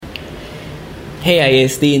Hey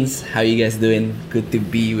IESTEENS, how you guys doing? Good to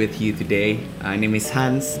be with you today. My name is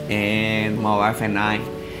Hans and my wife and I,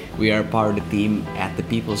 we are part of the team at the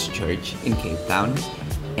People's Church in Cape Town.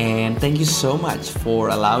 And thank you so much for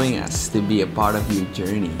allowing us to be a part of your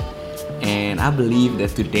journey. And I believe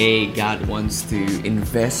that today God wants to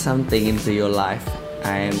invest something into your life.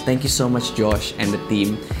 And thank you so much, Josh and the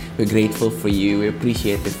team. We're grateful for you. We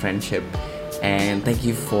appreciate the friendship. And thank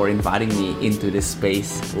you for inviting me into this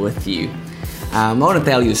space with you. I want to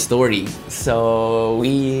tell you a story. So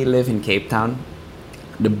we live in Cape Town.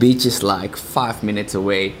 The beach is like 5 minutes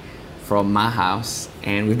away from my house,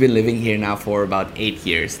 and we've been living here now for about 8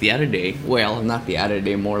 years. The other day, well, not the other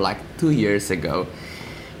day, more like 2 years ago,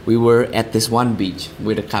 we were at this one beach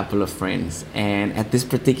with a couple of friends, and at this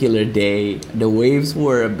particular day, the waves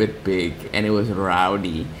were a bit big and it was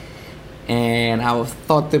rowdy. And I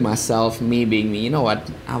thought to myself, me being me, you know what,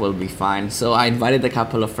 I will be fine. So I invited a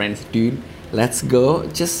couple of friends, dude, let's go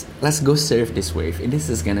surf this wave. This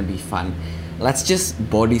is gonna be fun. Let's just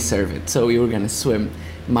body surf it. So we were gonna swim.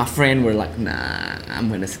 My friend were like, nah, I'm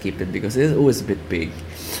gonna skip it because it was a bit big.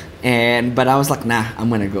 But I was like, nah, I'm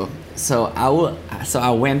gonna go. So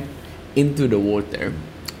I went into the water,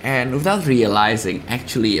 and without realizing,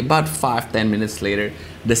 actually about 5-10 minutes later,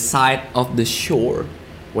 the side of the shore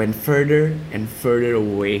went further and further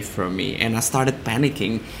away from me, and I started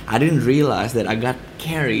panicking. I didn't realize that I got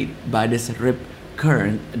carried by this rip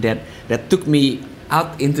current that took me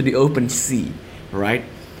out into the open sea, right?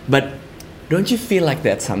 But don't you feel like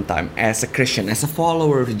that sometimes as a Christian, as a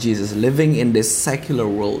follower of Jesus, living in this secular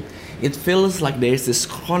world? It feels like there's this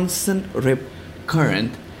constant rip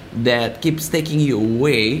current that keeps taking you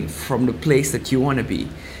away from the place that you want to be.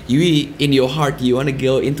 You, in your heart, you want to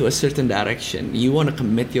go into a certain direction. You want to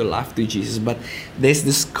commit your life to Jesus, but there's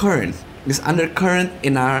this current, this undercurrent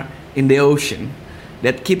in the ocean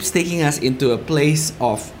that keeps taking us into a place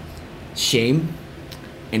of shame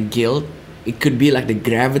and guilt. It could be like the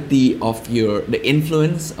gravity of the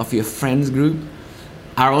influence of your friends group,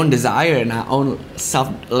 our own desire and our own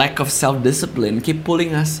lack of self-discipline keep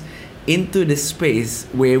pulling us into this space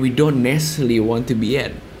where we don't necessarily want to be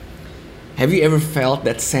at. Have you ever felt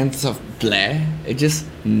that sense of blah? It's just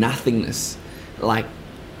nothingness, like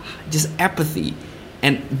just apathy.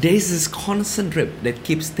 And there's this constant rip that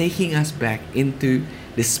keeps taking us back into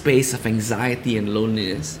the space of anxiety and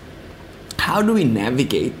loneliness. How do we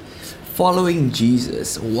navigate following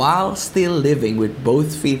Jesus while still living with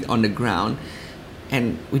both feet on the ground?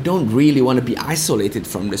 And we don't really want to be isolated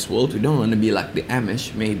from this world. We don't want to be like the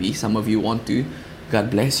Amish, maybe. Some of you want to. God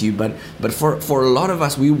bless you. But for a lot of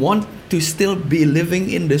us, we want to still be living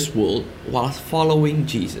in this world while following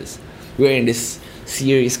Jesus. We're in this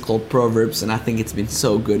series called Proverbs, and I think it's been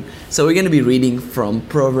so good. So we're going to be reading from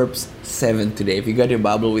Proverbs 7 today. If you got your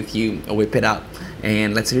Bible with you, whip it out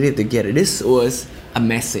and let's read it together. This was a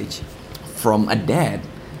message from a dad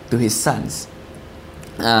to his sons.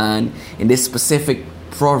 And in this specific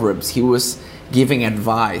Proverbs, he was giving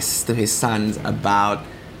advice to his sons about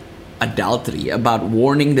adultery, about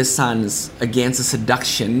warning the sons against the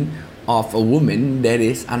seduction of a woman that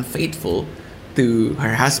is unfaithful to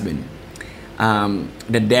her husband.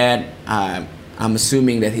 The dad, I'm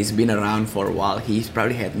assuming that he's been around for a while. He's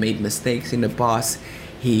probably had made mistakes in the past.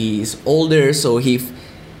 He's older, so he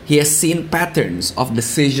has seen patterns of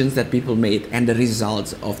decisions that people made and the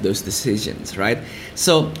results of those decisions, right?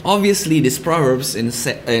 So obviously this Proverbs in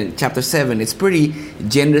chapter 7, it's pretty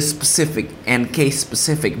gender specific and case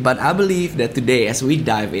specific. But I believe that today, as we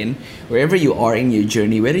dive in, wherever you are in your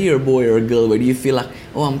journey, whether you're a boy or a girl, whether you feel like,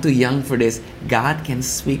 oh, I'm too young for this, God can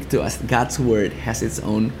speak to us. God's word has its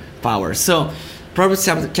own power. So Proverbs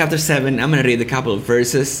chapter 7, I'm going to read a couple of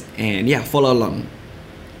verses and follow along.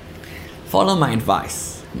 Follow my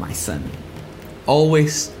advice, my son.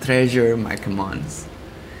 Always treasure my commands.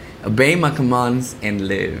 Obey my commands and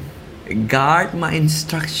live. Guard my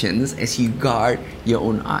instructions as you guard your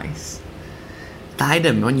own eyes. Tie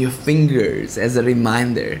them on your fingers as a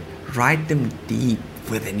reminder. Write them deep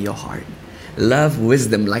within your heart. Love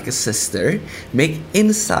wisdom like a sister. Make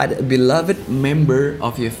insight a beloved member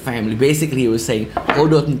of your family. Basically, he was saying,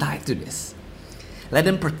 hold on tight to this. Let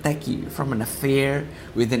them protect you from an affair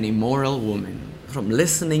with an immoral woman, from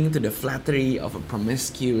listening to the flattery of a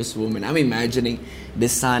promiscuous woman. I'm imagining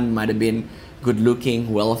this son might have been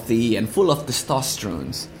good-looking, wealthy, and full of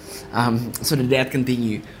testosterone. So the dad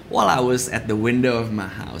continued, while I was at the window of my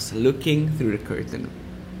house looking through the curtain,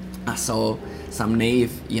 I saw some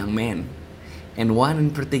naive young men, and one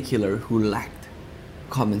in particular who lacked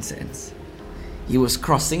common sense. He was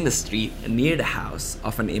crossing the street near the house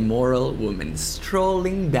of an immoral woman,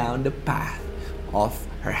 strolling down the path of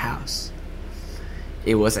her house.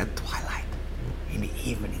 It was at twilight, in the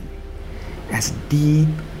evening, as deep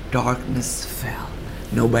darkness fell.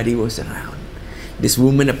 Nobody was around. This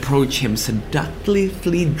woman approached him,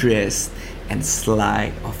 seductively dressed and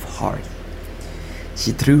sly of heart.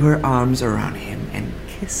 She threw her arms around him and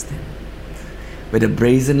kissed him. With a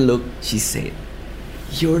brazen look, she said,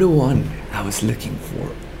 "You're the one I was looking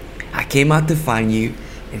for. I came out to find you,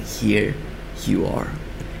 and here you are.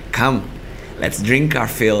 Come, let's drink our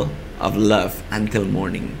fill of love until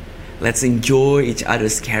morning. Let's enjoy each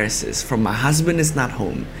other's caresses, for my husband is not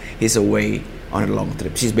home. He's away on a long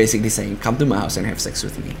trip." She's basically saying, "Come to my house and have sex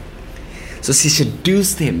with me." So she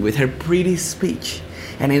seduced him with her pretty speech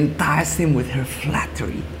and enticed him with her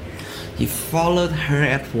flattery. He followed her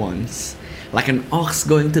at once. Like an ox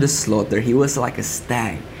going to the slaughter, he was like a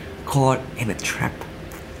stag caught in a trap,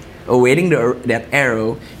 awaiting that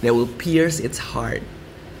arrow that will pierce its heart.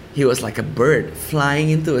 He was like a bird flying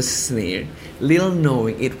into a snare, little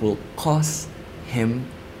knowing it will cost him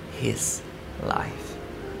his life.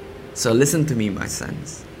 So listen to me, my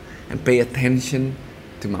sons, and pay attention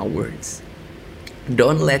to my words.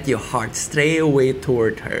 Don't let your heart stray away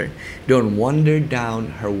toward her. Don't wander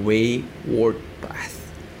down her wayward path.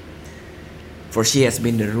 For she has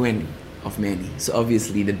been the ruin of many. So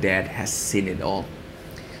obviously the dad has seen it all.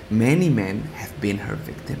 Many men have been her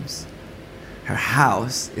victims. Her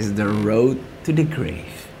house is the road to the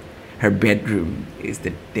grave. Her bedroom is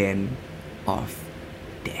the den of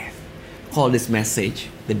death. Call this message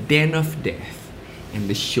the den of death and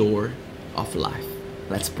the shore of life.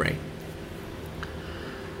 Let's pray.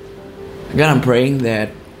 God, I'm praying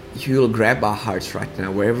that you will grab our hearts right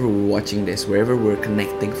now, wherever we're watching this, wherever we're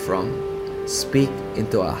connecting from. Speak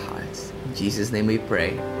into our hearts. In Jesus' name we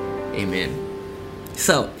pray. Amen.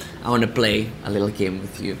 So, I want to play a little game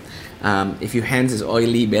with you. If your hands is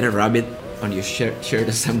oily, better rub it on your shirt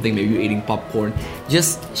or something. Maybe you're eating popcorn.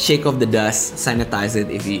 Just shake off the dust, sanitize it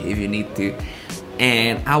if you need to.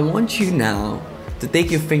 And I want you now to take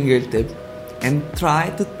your fingertip and try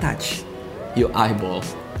to touch your eyeball.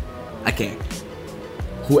 Okay.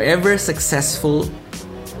 Whoever is successful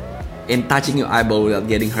in touching your eyeball without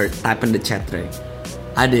getting hurt, type in the chat tray.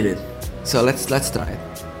 I did it. So let's try it.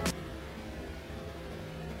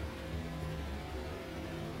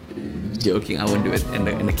 Joking, I won't do it in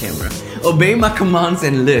the camera. Obey my commands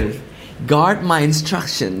and live. Guard my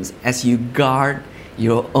instructions as you guard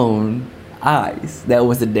your own eyes. That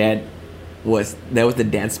was the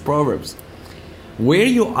dad's Proverbs. Where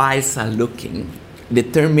your eyes are looking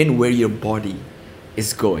determine where your body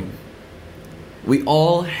is going. We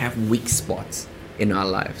all have weak spots in our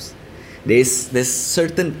lives. There's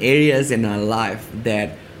certain areas in our life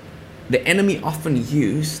that the enemy often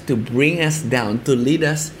uses to bring us down, to lead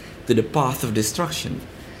us to the path of destruction.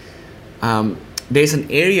 There's an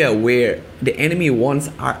area where the enemy wants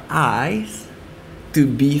our eyes to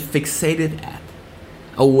be fixated at,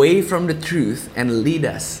 away from the truth, and lead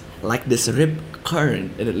us like this rip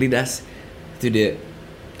current that lead us to the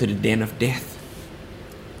den of death.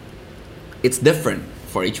 It's different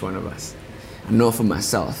for each one of us. I know for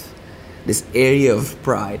myself, this area of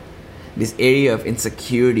pride, this area of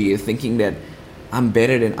insecurity, of thinking that I'm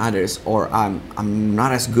better than others, or I'm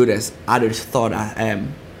not as good as others thought I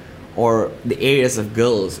am, or the areas of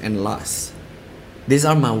girls and lust. These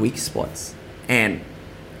are my weak spots, and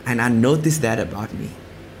I noticed that about me.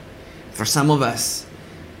 For some of us,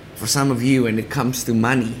 for some of you, when it comes to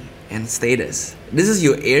money and status, this is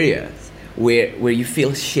your areas where you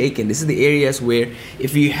feel shaken. This is the areas where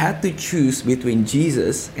if you had to choose between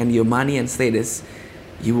Jesus and your money and status,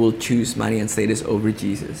 you will choose money and status over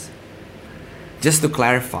Jesus. Just to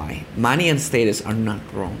clarify, money and status are not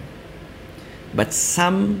wrong. But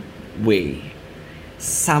some way,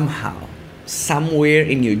 somehow, somewhere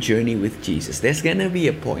in your journey with Jesus, there's gonna be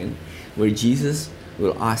a point where Jesus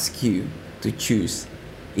will ask you to choose.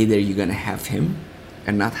 Either you're gonna have Him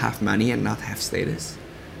and not have money and not have status,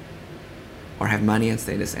 or have money and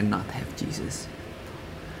status and not have Jesus.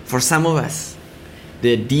 For some of us,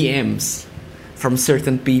 the DMs from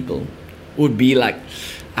certain people would be like,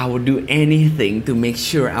 I would do anything to make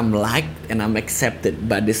sure I'm liked and I'm accepted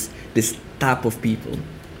by this type of people.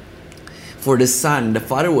 For the son, the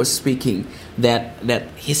father was speaking that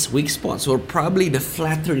his weak spots were probably the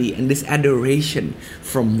flattery and this adoration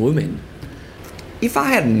from women. If I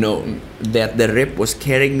had known that the rip was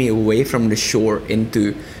carrying me away from the shore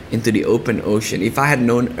into the open ocean, if I had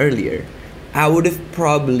known earlier, I would have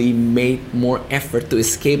probably made more effort to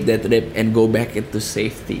escape that rip and go back into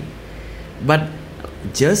safety. But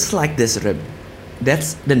just like this rip,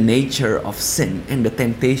 that's the nature of sin and the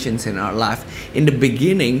temptations in our life. In the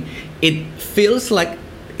beginning, it feels like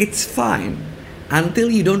it's fine.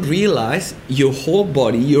 until you don't realize your whole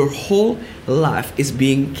body, your whole life is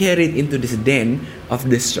being carried into this den of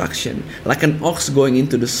destruction, like an ox going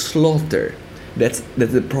into the slaughter. That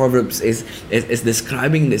the Proverbs is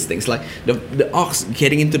describing these things, like the ox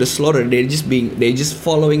getting into the slaughter. They're just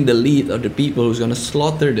following the lead of the people who's gonna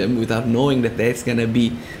slaughter them without knowing that there's gonna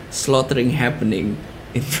be slaughtering happening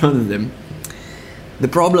in front of them. The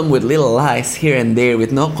problem with little lies here and there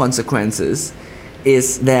with no consequences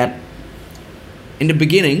is that in the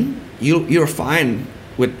beginning you're fine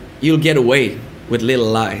with, you'll get away with little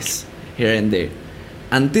lies here and there,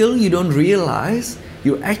 until you don't realize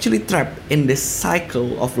you're actually trapped in this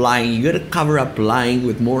cycle of lying. You gotta cover up lying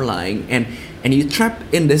with more lying, and you're trapped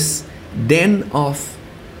in this den of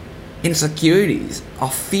insecurities,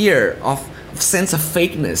 of fear, of sense of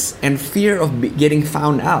fakeness, and fear of getting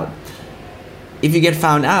found out. If you get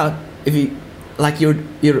found out,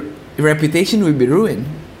 your reputation will be ruined.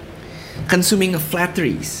 Consuming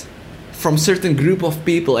flatteries from certain group of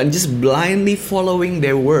people and just blindly following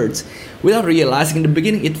their words without realizing. In the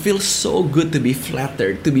beginning it feels so good to be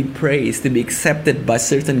flattered, to be praised, to be accepted by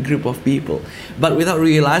certain group of people, but without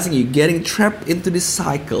realizing you're getting trapped into this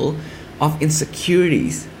cycle of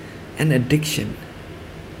insecurities and addiction.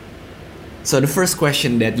 So the first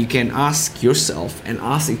question that you can ask yourself and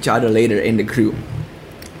ask each other later in the group: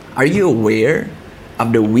 are you aware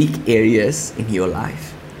of the weak areas in your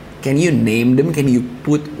life? Can you name them? Can you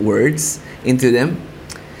put words into them?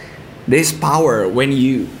 There's power when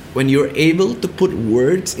you're able to put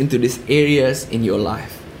words into these areas in your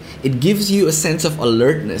life. It gives you a sense of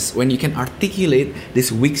alertness when you can articulate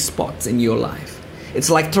these weak spots in your life.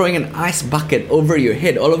 It's like throwing an ice bucket over your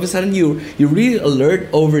head. All of a sudden you're really alert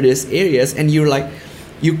over these areas, and you're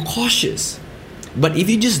cautious. But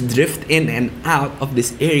if you just drift in and out of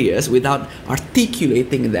these areas without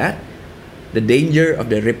articulating that, the danger of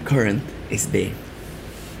the rip current is there.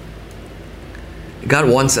 God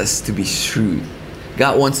wants us to be shrewd.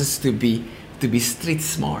 God wants us to be street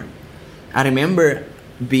smart. I remember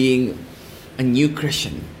being a new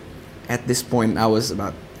Christian. At this point, I was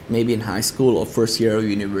about maybe in high school or first year of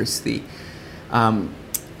university.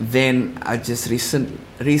 Then I just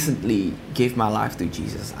recently gave my life to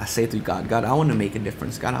Jesus. I said to God, I want to make a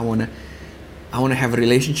difference. God, I want to have a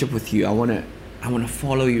relationship with you. I want to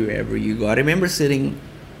follow you wherever you go. I remember sitting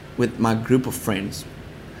with my group of friends,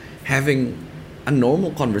 having a normal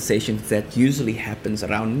conversation that usually happens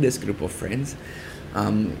around this group of friends.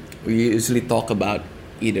 We usually talk about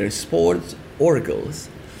either sports or girls.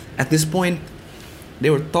 At this point, they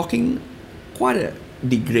were talking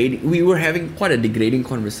we were having quite a degrading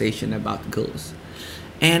conversation about girls.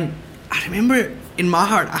 And I remember in my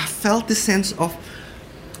heart, I felt this sense of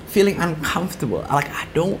feeling uncomfortable. Like, I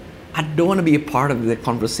don't want to be a part of the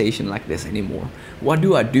conversation like this anymore. What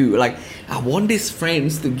do? I want these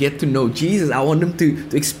friends to get to know Jesus. I want them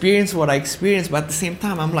to experience what I experienced. But at the same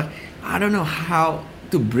time, I'm like, I don't know how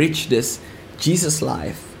to bridge this Jesus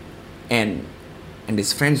life and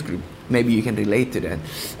this friends group. Maybe you can relate to that.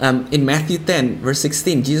 In Matthew 10, verse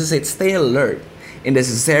 16, Jesus said, stay alert. In this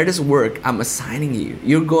Xerxes work I'm assigning you.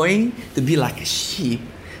 You're going to be like a sheep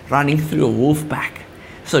running through a wolf pack.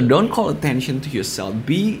 So don't call attention to yourself.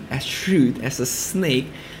 Be as shrewd as a snake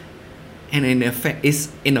and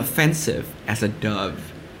is inoffensive as a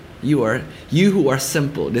dove. You who are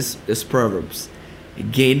simple, this Proverbs,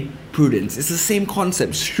 gain prudence. It's the same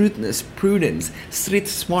concept: shrewdness, prudence, street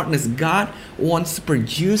smartness. God wants to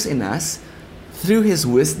produce in us, through His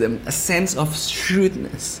wisdom, a sense of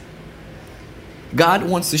shrewdness. God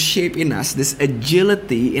wants to shape in us this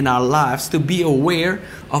agility in our lives, to be aware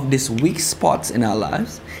of these weak spots in our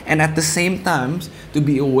lives, and at the same time to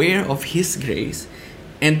be aware of His grace,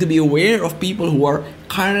 and to be aware of people who are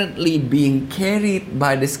currently being carried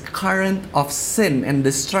by this current of sin and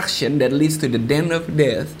destruction that leads to the den of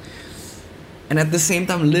death, and at the same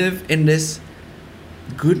time live in this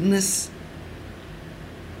goodness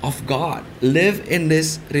of God, live in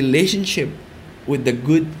this relationship with the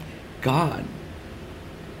good God.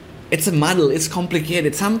 It's a muddle, it's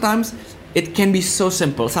complicated. Sometimes it can be so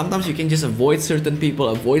simple. Sometimes you can just avoid certain people,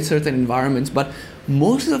 avoid certain environments, but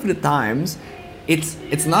most of the times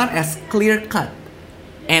it's not as clear cut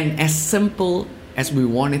and as simple as we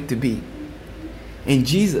want it to be. And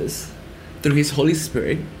Jesus, through His Holy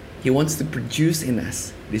Spirit, He wants to produce in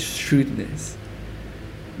us this shrewdness.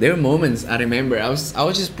 There were moments I remember I was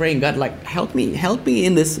just praying, God, like, help me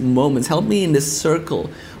in this moments, help me in this circle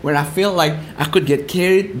where I feel like I could get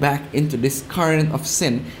carried back into this current of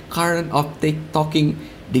sin, current of talking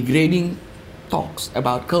degrading talks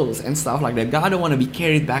about girls and stuff like that. God, I don't want to be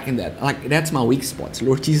carried back in that. Like, that's my weak spots.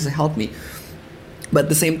 Lord Jesus, help me. But at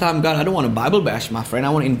the same time, God, I don't want to Bible bash my friend. I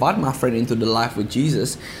want to invite my friend into the life with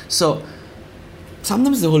Jesus. So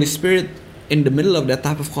sometimes the Holy Spirit, in the middle of that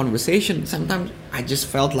type of conversation, sometimes I just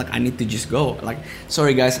felt like I need to just go. Like,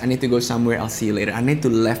 sorry guys, I need to go somewhere. I'll see you later. I need to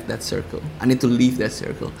leave that circle. I need to leave that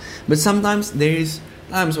circle. But sometimes there is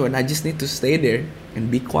times when I just need to stay there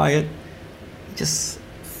and be quiet, just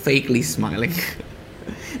fakely smiling.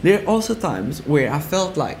 There are also times where I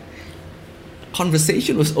felt like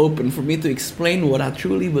conversation was open for me to explain what I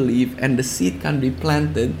truly believe, and the seed can be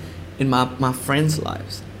planted in my friends'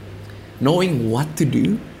 lives. Knowing what to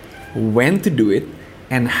do, when to do it,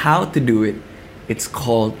 and how to do it, it's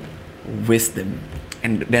called wisdom.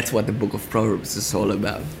 And that's what the book of Proverbs is all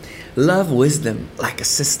about. Love wisdom like a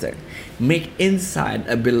sister. Make inside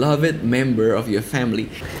a beloved member of your family.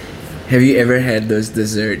 Have you ever had those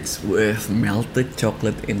desserts with melted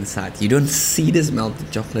chocolate inside? You don't see this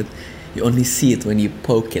melted chocolate. You only see it when you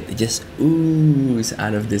poke it. It just oozes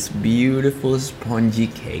out of this beautiful spongy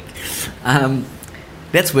cake.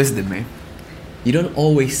 That's wisdom, man. You don't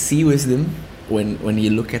always see wisdom when you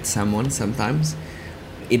look at someone sometimes.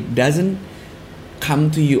 It doesn't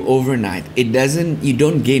come to you overnight. You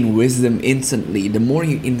don't gain wisdom instantly. The more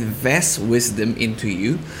you invest wisdom into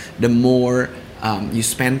you, the more you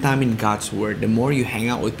spend time in God's Word, the more you hang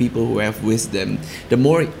out with people who have wisdom, the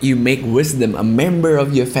more you make wisdom a member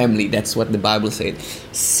of your family. That's what the Bible said.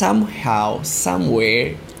 Somehow,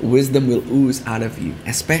 somewhere, wisdom will ooze out of you,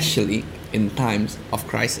 especially in times of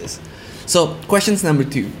crisis. So, questions number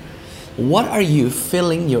 2. What are you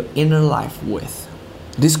filling your inner life with?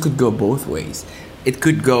 This could go both ways. It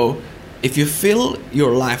could go, if you fill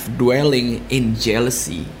your life dwelling in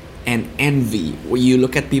jealousy and envy, where you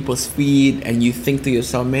look at people's feed and you think to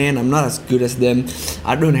yourself, man, I'm not as good as them.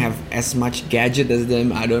 I don't have as much gadget as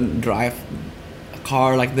them. I don't drive a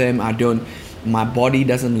car like them. My body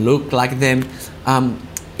doesn't look like them.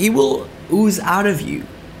 It will ooze out of you.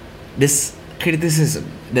 This criticism,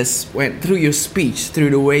 through your speech,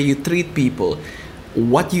 through the way you treat people,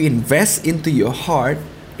 what you invest into your heart,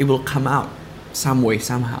 it will come out some way,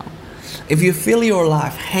 somehow. If you fill your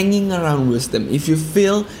life hanging around wisdom, if you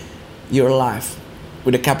fill your life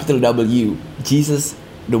with a capital W, Jesus,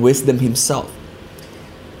 the wisdom himself,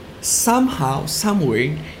 somehow,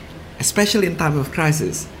 somewhere, especially in time of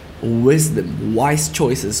crisis, wisdom, wise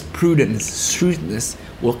choices, prudence, shrewdness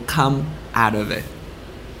will come out of it.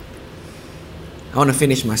 I want to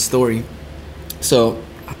finish my story. So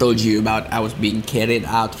I told you about I was being carried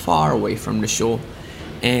out far away from the shore,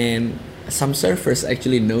 and some surfers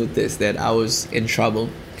actually noticed that I was in trouble.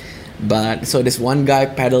 But so this one guy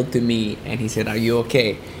paddled to me and he said, "Are you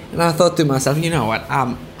okay?" And I thought to myself, you know what?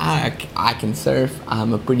 I can surf.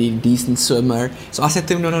 I'm a pretty decent swimmer. So I said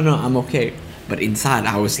to him, no, I'm okay. But inside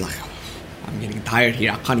I was like, I'm getting tired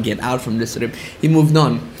here. I can't get out from this rip. He moved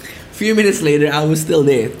on. Few minutes later, I was still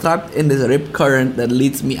there, trapped in this rip current that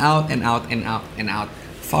leads me out and out and out and out,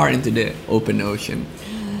 far into the open ocean.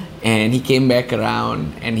 And he came back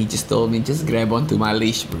around and he just told me, just grab onto my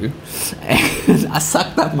leash, bro. And I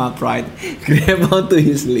sucked up my pride, grabbed onto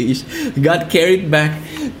his leash, got carried back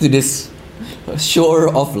to this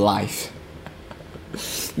shore of life.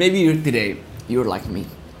 Maybe you're like me.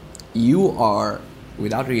 You are,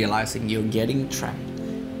 without realizing, you're getting trapped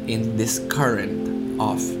in this current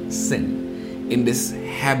of sin, in this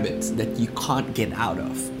habits that you can't get out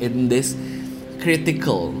of, in this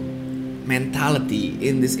critical mentality,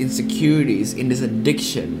 in these insecurities, in this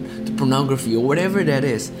addiction to pornography or whatever that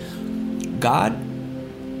is. God,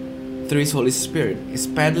 through His Holy Spirit, is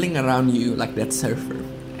paddling around you like that surfer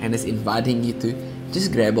and is inviting you to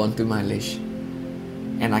just grab onto my leash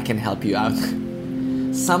and I can help you out.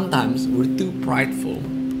 Sometimes we're too prideful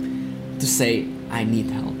to say, I need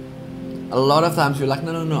help. A lot of times we're like,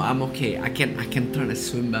 no, I'm okay. I can try to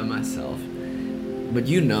swim by myself. But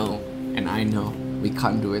you know, and I know, we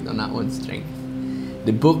can't do it on our own strength.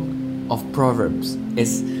 The book of Proverbs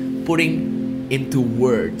is putting into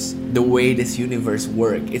words the way this universe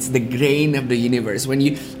works. It's the grain of the universe. When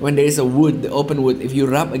there is a wood, the open wood, if you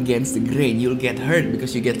rub against the grain, you'll get hurt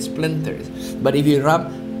because you get splinters. But if you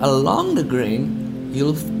rub along the grain,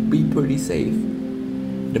 you'll be pretty safe.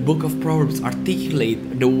 The book of Proverbs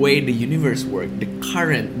articulate the way the universe works. The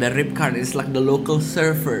current, the rip current, is like the local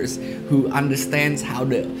surfers who understands how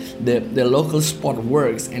the local spot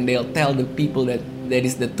works, and they'll tell the people that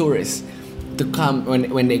is the tourists to come.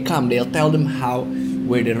 When they come, they'll tell them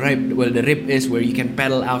where the rip is, where you can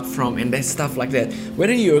paddle out from, and that stuff like that.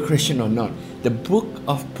 Whether you're a Christian or not, the book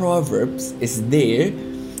of Proverbs is there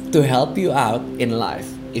to help you out in life.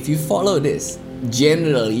 If you follow this,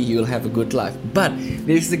 generally you'll have a good life. But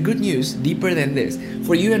there's the good news deeper than this.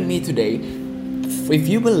 For you and me today, if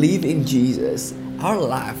you believe in Jesus, our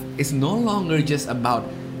life is no longer just about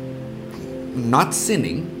not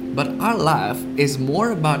sinning, but our life is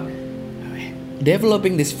more about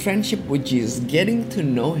developing this friendship with Jesus, getting to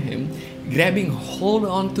know Him, grabbing hold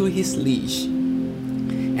on to His leash.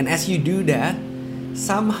 And as you do that,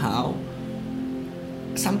 somehow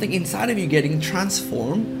something inside of you getting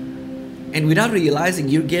transformed, and without realizing,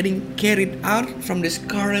 you're getting carried out from this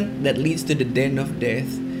current that leads to the den of death.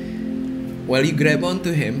 While you grab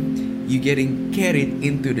onto Him, you're getting carried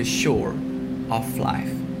into the shore of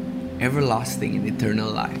life, everlasting and eternal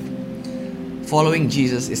life. Following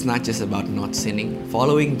Jesus is not just about not sinning.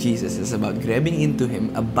 Following Jesus is about grabbing into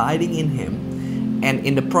Him, abiding in Him, and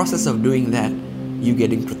in the process of doing that, you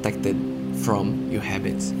getting protected from your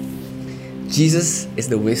habits. Jesus is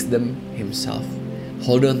the wisdom Himself.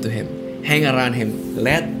 Hold on to Him. Hang around Him.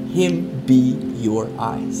 Let Him be your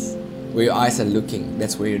eyes. Where your eyes are looking,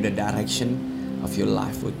 that's where the direction of your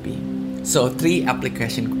life would be. So 3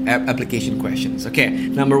 application questions. Okay,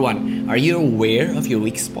 number 1, are you aware of your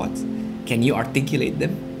weak spots? Can you articulate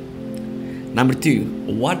them? Number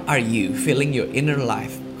 2, what are you filling your inner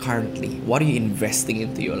life currently? What are you investing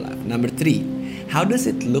into your life? Number 3, how does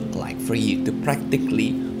it look like for you to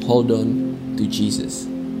practically hold on to Jesus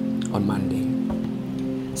on Monday?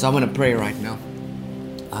 So I'm going to pray right now.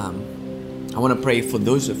 I want to pray for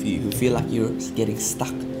those of you who feel like you're getting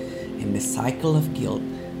stuck in this cycle of guilt,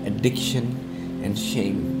 addiction, and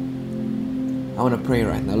shame. I want to pray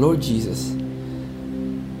right now. Lord Jesus,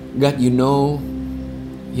 God, you know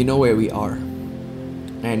where we are.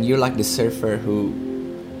 And you're like the surfer who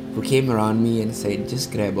came around me and said,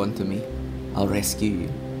 just grab onto me. I'll rescue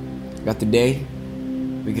you. God, today,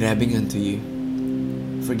 we're grabbing onto you.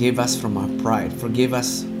 Forgive us from our pride. Forgive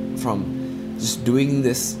us from just doing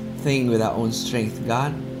this thing with our own strength.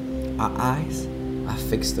 God, our eyes are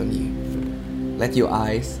fixed on you. Let your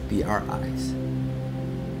eyes be our eyes.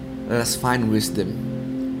 Let us find wisdom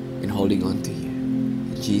in holding on to you.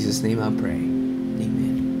 In Jesus' name I pray.